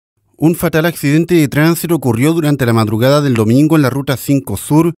Un fatal accidente de tránsito ocurrió durante la madrugada del domingo en la ruta 5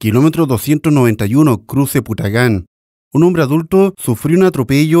 Sur, kilómetro 291, cruce Putagán. Un hombre adulto sufrió un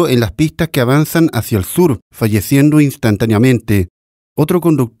atropello en las pistas que avanzan hacia el sur, falleciendo instantáneamente. Otro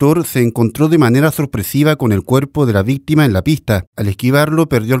conductor se encontró de manera sorpresiva con el cuerpo de la víctima en la pista. Al esquivarlo,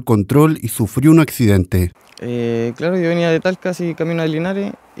 perdió el control y sufrió un accidente. Claro, yo venía de Talca, así camino de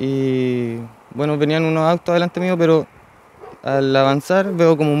Linares, y bueno, venían unos autos delante mío, pero al avanzar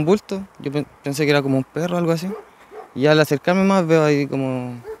veo como un bulto. Yo pensé que era como un perro o algo así. Y al acercarme más veo ahí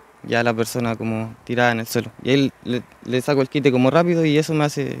como ya la persona como tirada en el suelo. Y ahí le saco el quite como rápido y eso me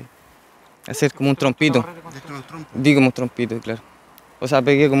hace hacer como un trompito. Di como un trompito, claro. O sea,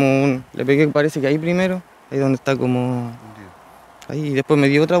 le pegué parece que ahí primero, ahí donde está como ahí, y después me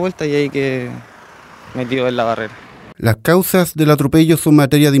di otra vuelta y ahí que metido en la barrera. Las causas del atropello son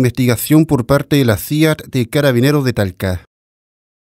materia de investigación por parte de la CIAT de Carabineros de Talca.